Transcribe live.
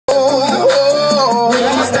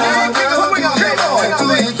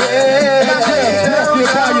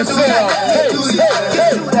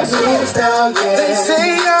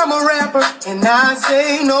cannot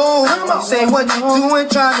say no. Say what you doing,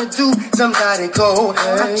 trying to do somebody cold.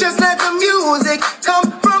 I just let the music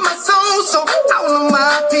come from my soul, so all of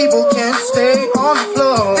my people can stay on the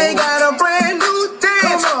floor. They got a brand new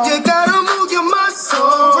dance, you gotta move your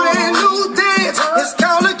muscle. Brand new dance, it's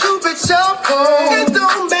called a Cupid Shuffle. It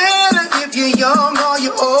don't matter if you're young or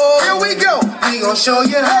you're old. Here we go, we gon' show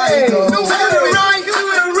you how it goes. To the right, to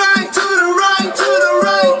the right, to the right, to the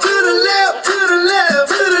right, to the left, to the left,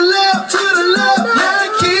 to the left, to the left. Now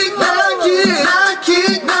kick, now kick, now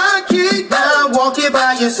kick, now kick. Now walk it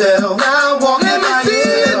by yourself. Now walk it by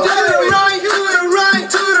yourself. To the right, to the right,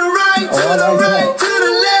 to the right, to the right, to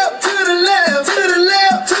the left, to the left, to the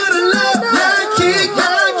left, to the left. Now kick,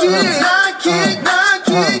 now kick, now kick, now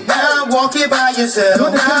kick. Now walk it by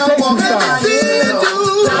yourself. Now walk it by yourself.